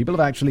multiple people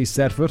have actually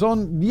set foot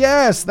on.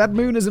 Yes, that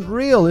moon isn't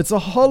real. It's a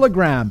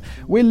hologram.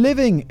 We're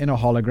living in a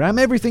hologram.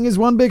 Everything is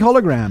one big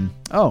hologram.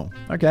 Oh,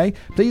 okay.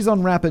 Please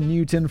unwrap a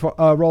new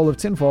roll of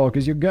tinfoil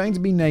because you're going to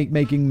be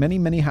making many,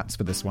 many hats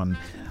for this one.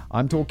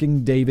 I'm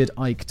talking David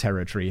Icke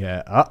territory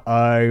here.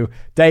 Uh-oh.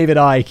 David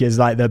Icke is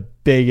like the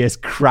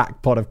biggest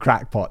crackpot of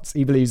crackpots.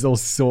 He believes all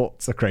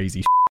sorts of crazy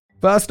shit.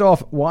 First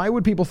off, why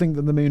would people think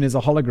that the moon is a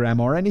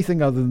hologram or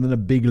anything other than a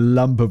big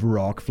lump of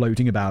rock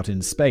floating about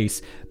in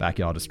space?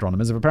 Backyard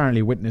astronomers have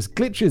apparently witnessed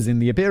glitches in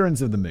the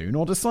appearance of the moon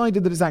or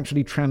decided that it's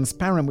actually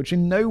transparent, which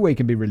in no way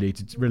can be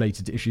related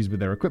to issues with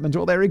their equipment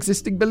or their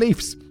existing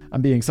beliefs.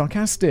 I'm being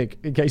sarcastic,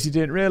 in case you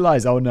didn't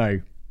realize. Oh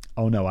no,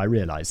 I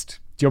realized.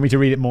 Do you want me to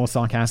read it more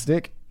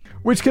sarcastic?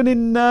 Which can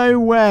in no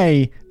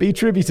way be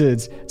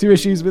attributed to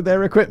issues with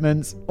their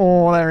equipment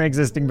or their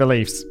existing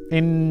beliefs.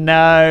 In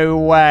no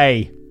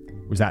way.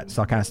 Was that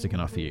sarcastic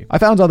enough for you? I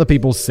found other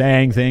people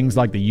saying things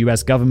like the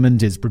US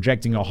government is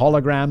projecting a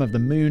hologram of the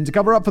moon to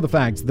cover up for the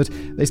fact that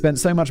they spent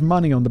so much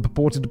money on the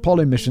purported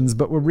Apollo missions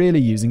but were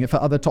really using it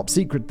for other top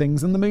secret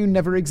things and the moon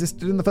never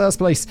existed in the first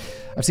place.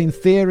 I've seen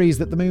theories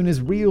that the moon is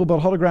real but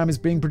hologram is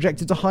being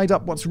projected to hide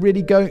what's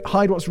really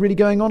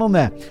going on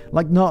there.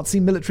 Like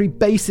Nazi military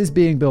bases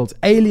being built,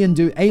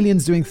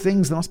 aliens doing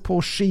things that us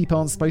poor sheep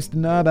aren't supposed to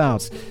know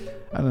about.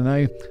 I don't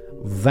know,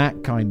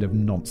 that kind of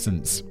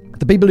nonsense.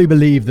 The people who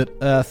believe that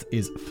Earth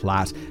is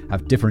flat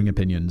have differing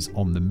opinions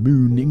on the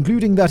moon,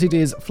 including that it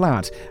is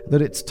flat,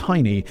 that it's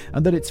tiny,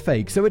 and that it's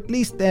fake, so at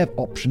least they have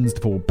options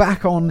to fall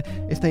back on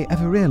if they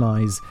ever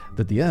realise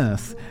that the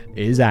Earth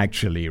is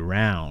actually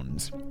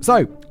round.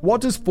 So,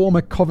 what does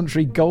former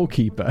Coventry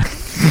goalkeeper...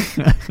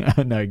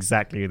 I know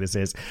exactly who this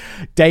is.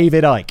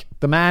 David Icke,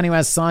 the man who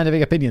has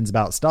scientific opinions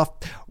about stuff,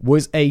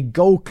 was a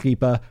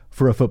goalkeeper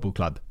for a football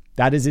club.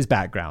 That is his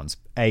background.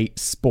 A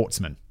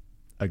sportsman.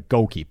 A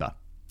goalkeeper.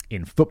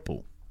 In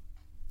football.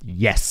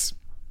 Yes.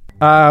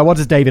 What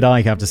does David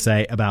Icke have to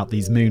say about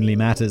these moonly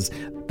matters?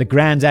 The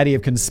granddaddy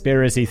of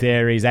conspiracy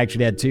theories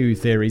actually had two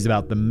theories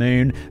about the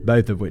moon,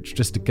 both of which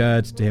just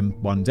occurred to him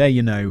one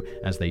day,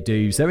 as they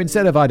do. So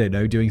instead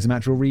of, doing some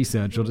actual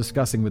research or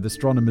discussing with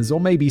astronomers or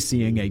maybe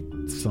seeing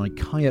a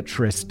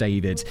psychiatrist,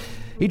 David,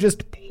 he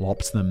just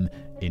plops them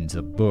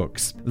into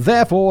books.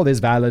 Therefore, this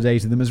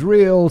validated them as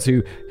real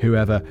to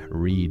whoever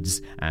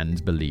reads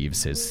and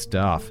believes his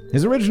stuff.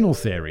 His original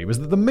theory was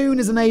that the moon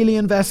is an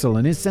alien vessel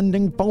and is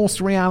sending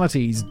false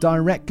realities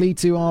directly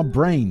to our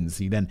brains.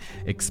 He then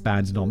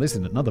expanded on this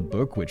in another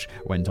book, which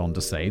went on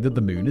to say that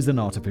the moon is an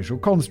artificial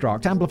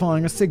construct,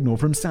 amplifying a signal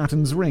from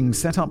Saturn's ring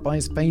set up by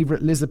his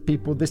favorite lizard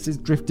people. This is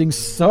drifting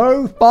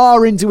so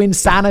far into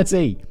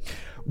insanity.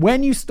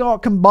 When you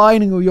start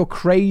combining all your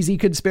crazy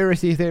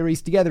conspiracy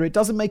theories together, it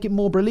doesn't make it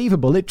more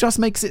believable. It just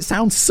makes it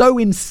sound so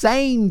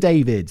insane,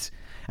 David.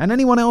 And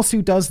anyone else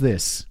who does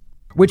this,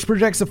 which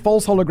projects a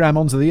false hologram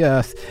onto the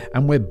Earth,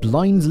 and we're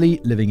blindly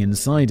living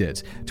inside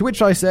it. To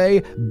which I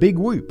say, big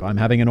whoop, I'm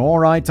having an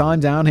alright time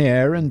down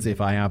here, and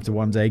if I have to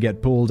one day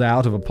get pulled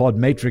out of a pod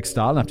Matrix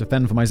style and have to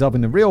fend for myself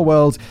in the real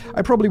world,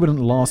 I probably wouldn't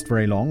last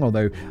very long,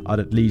 although I'd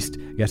at least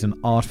get an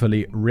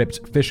artfully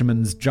ripped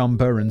fisherman's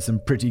jumper and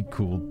some pretty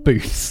cool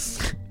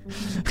boots.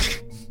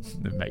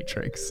 The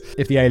Matrix.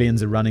 If the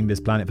aliens are running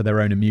this planet for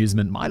their own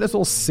amusement, my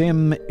little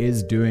sim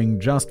is doing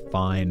just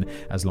fine,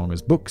 as long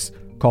as books,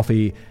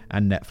 coffee,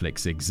 and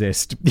Netflix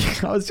exist.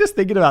 I was just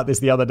thinking about this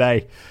the other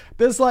day.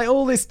 There's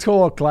all this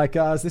talk, I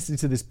was listening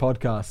to this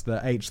podcast, the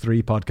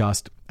H3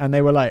 podcast, and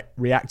they were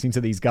reacting to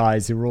these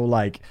guys who were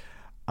all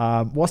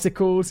what's it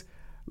called?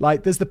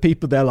 There's the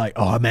people, they're like,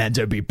 oh man,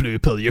 don't be blue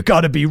pill, you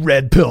gotta be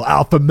red pill,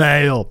 alpha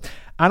male.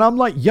 And I'm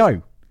like,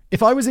 yo,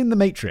 if I was in the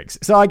Matrix,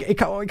 so it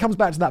comes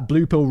back to that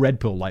blue pill,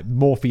 red pill,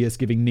 Morpheus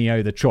giving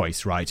Neo the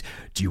choice, right?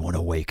 Do you want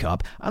to wake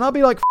up? And I'll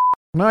be like,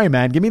 no,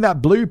 man, give me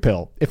that blue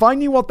pill. If I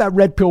knew what that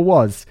red pill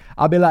was,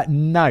 I'd be like,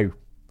 no.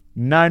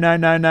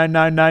 I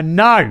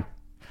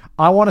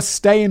want to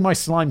stay in my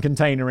slime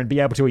container and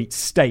be able to eat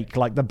steak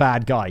like the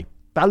bad guy.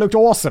 That looked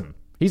awesome.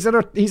 He's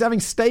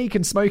having steak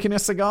and smoking a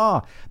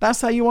cigar.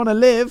 That's how you want to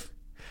live.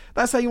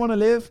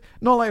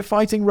 Not like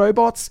fighting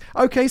robots.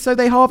 Okay, so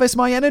they harvest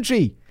my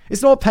energy.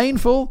 It's not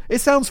painful. It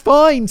sounds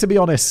fine, to be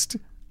honest.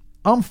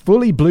 I'm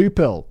fully blue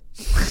pill.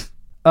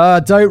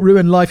 Don't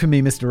ruin life for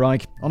me, Mr.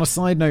 Icke. On a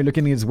side note,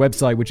 looking at his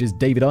website, which is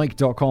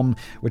davidicke.com,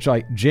 which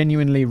I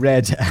genuinely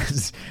read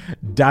as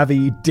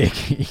Davy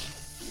Dicky,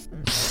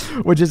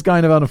 which is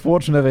kind of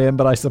unfortunate of him,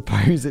 but I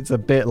suppose it's a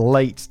bit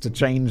late to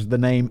change the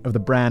name of the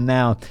brand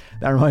now.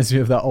 That reminds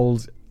me of that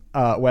old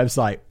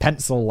website,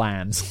 Pencil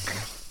Land.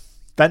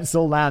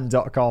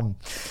 Pencilland.com.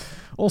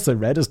 Also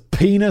read as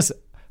Penis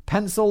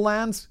Pencil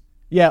Land.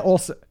 Yeah,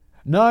 also...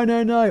 No.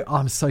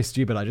 I'm so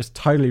stupid. I just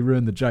totally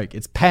ruined the joke.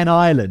 It's Pen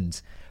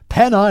Island.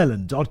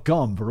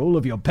 PenIsland.com for all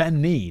of your pen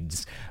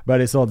needs.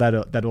 But it's all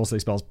that also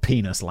spells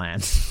Penis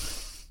Land.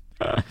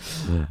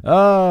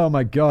 Oh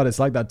my God. It's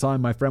like that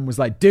time my friend was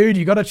like, dude,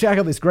 you got to check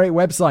out this great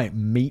website,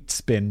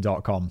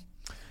 meatspin.com.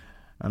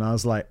 And I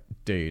was like,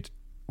 dude,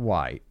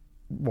 why?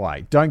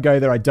 Don't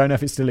go there. I don't know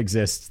if it still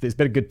exists. It's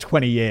been a good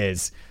 20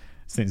 years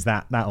since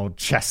that old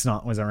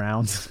chestnut was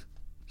around.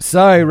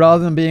 So,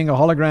 rather than being a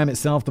hologram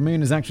itself, the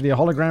moon is actually a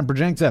hologram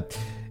projector.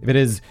 If it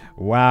is,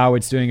 wow,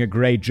 it's doing a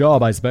great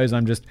job. I suppose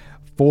I'm just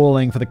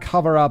falling for the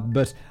cover-up,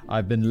 but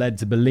I've been led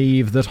to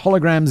believe that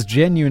holograms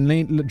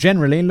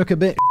generally look a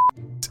bit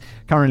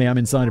Currently, I'm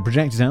inside a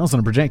projected house on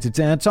a projected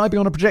chair, typing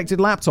on a projected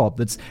laptop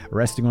that's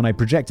resting on a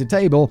projected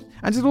table,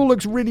 and it all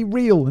looks really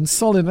real and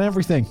solid and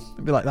everything.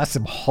 I'd be like, that's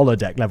some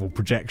holodeck level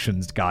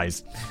projections,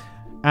 guys.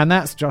 And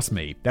that's just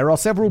me. There are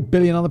several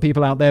billion other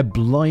people out there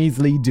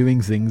blithely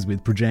doing things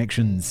with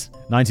projections,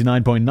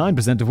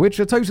 99.9% of which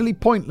are totally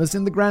pointless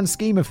in the grand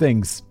scheme of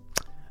things.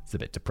 It's a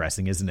bit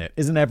depressing, isn't it?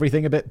 Isn't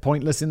everything a bit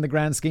pointless in the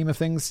grand scheme of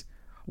things?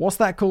 What's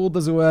that called?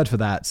 There's a word for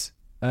that.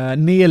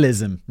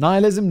 Nihilism,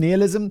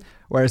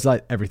 where it's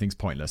like everything's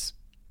pointless.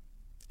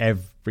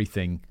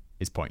 Everything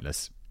is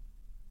pointless.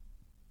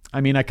 I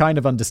mean, I kind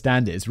of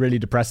understand it. It's really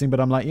depressing, but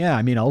I'm like, yeah,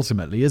 I mean,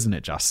 ultimately, isn't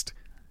it just?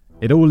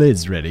 It all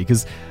is, really,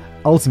 because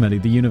ultimately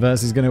the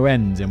universe is going to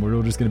end and we're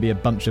all just going to be a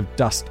bunch of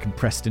dust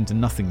compressed into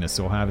nothingness,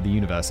 or however the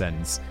universe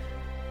ends.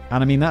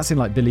 And I mean, that's in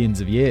like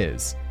billions of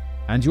years.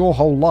 And your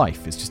whole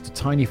life is just a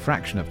tiny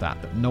fraction of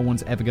that no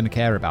one's ever going to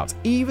care about.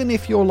 Even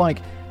if you're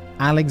like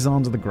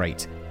Alexander the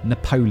Great,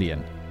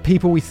 Napoleon,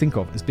 people we think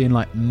of as being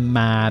like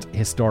mad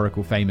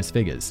historical famous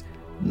figures.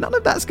 None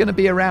of that's going to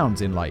be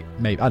around in like,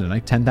 maybe, I don't know,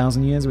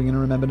 10,000 years. We're going to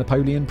remember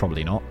Napoleon?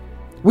 Probably not.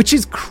 Which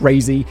is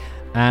crazy.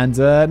 And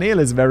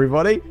nihilism,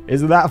 everybody.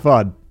 Isn't that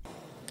fun?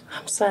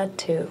 I'm sad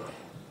too.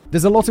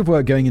 There's a lot of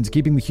work going into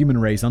keeping the human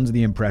race under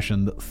the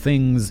impression that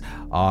things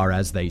are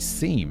as they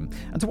seem.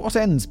 And to what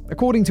end?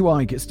 According to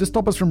Ike, it's to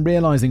stop us from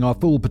realizing our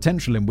full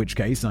potential, in which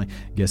case I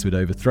guess we'd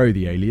overthrow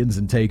the aliens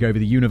and take over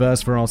the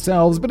universe for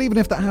ourselves. But even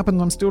if that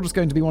happens, I'm still just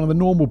going to be one of the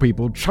normal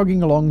people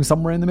chugging along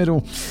somewhere in the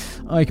middle.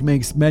 Ike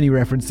makes many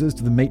references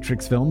to the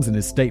Matrix films in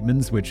his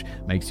statements, which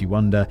makes you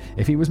wonder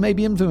if he was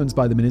maybe influenced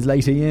by them in his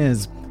later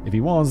years. If he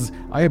was,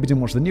 I hope he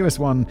didn't watch the newest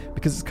one,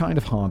 because it's kind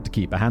of hard to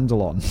keep a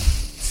handle on.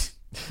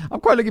 I'm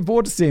quite looking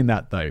forward to seeing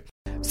that, though.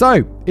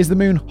 So, is the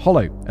moon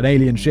hollow, an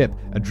alien ship,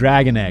 a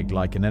dragon egg,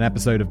 like in an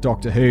episode of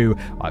Doctor Who?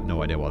 I have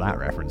no idea what that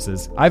reference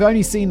is. I've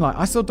only seen,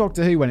 I saw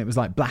Doctor Who when it was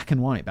like black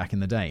and white back in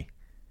the day.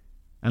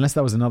 Unless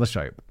that was another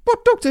show.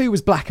 But Doctor Who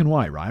was black and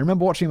white, right? I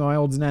remember watching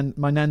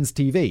my nan's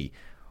TV.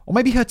 Or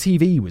maybe her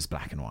TV was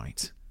black and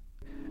white.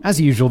 As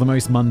usual, the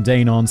most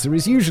mundane answer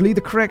is usually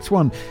the correct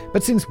one.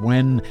 But since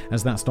when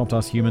has that stopped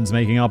us humans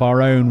making up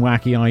our own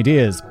wacky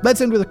ideas?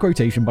 Let's end with a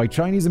quotation by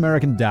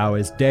Chinese-American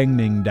Taoist Deng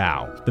Ming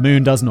Dao. The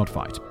moon does not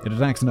fight. It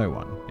attacks no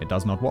one. It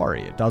does not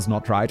worry. It does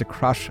not try to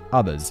crush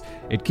others.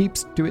 It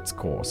keeps to its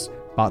course.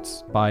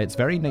 But by its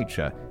very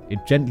nature,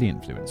 it gently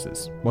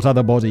influences. What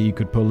other body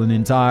could pull an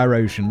entire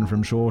ocean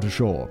from shore to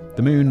shore?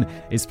 The moon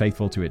is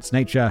faithful to its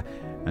nature,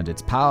 and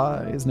its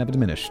power is never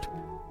diminished.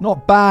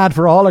 Not bad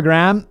for a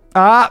hologram.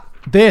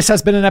 This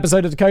has been an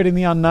episode of Decoding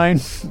the Unknown.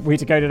 We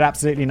decoded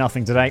absolutely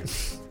nothing today.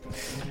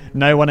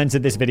 No one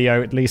entered this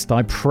video, at least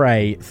I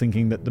pray,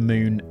 thinking that the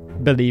moon,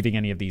 believing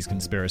any of these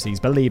conspiracies,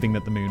 believing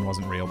that the moon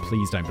wasn't real.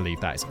 Please don't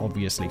believe that. It's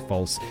obviously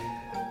false.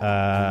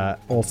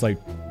 Also,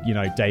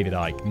 David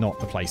Icke, not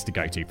the place to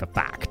go to for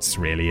facts,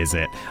 really, is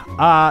it?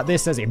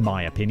 This says, in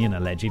my opinion,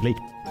 allegedly.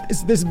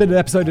 This has been an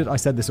episode, I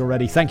said this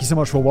already. Thank you so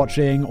much for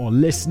watching or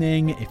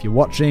listening. If you're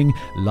watching,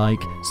 like,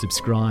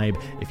 subscribe.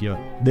 If you're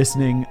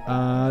listening,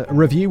 a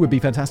review would be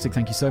fantastic.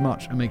 Thank you so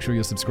much. And make sure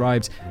you're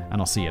subscribed,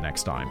 and I'll see you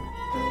next time.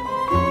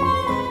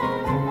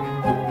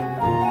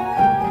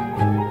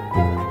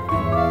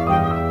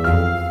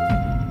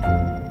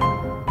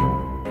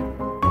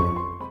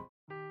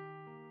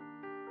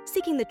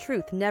 Seeking the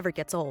truth never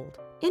gets old.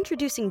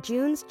 Introducing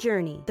June's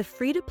Journey, the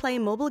free-to-play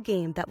mobile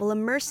game that will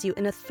immerse you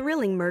in a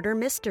thrilling murder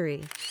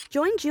mystery.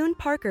 Join June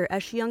Parker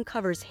as she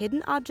uncovers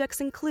hidden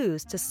objects and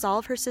clues to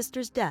solve her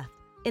sister's death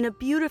in a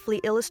beautifully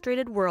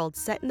illustrated world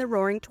set in the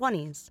Roaring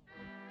 '20s.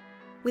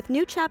 With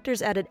new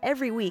chapters added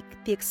every week,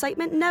 the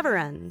excitement never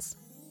ends.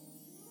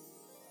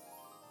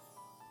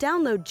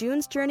 Download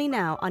June's Journey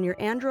now on your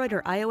Android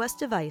or iOS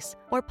device,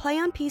 or play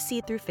on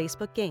PC through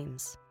Facebook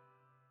Games.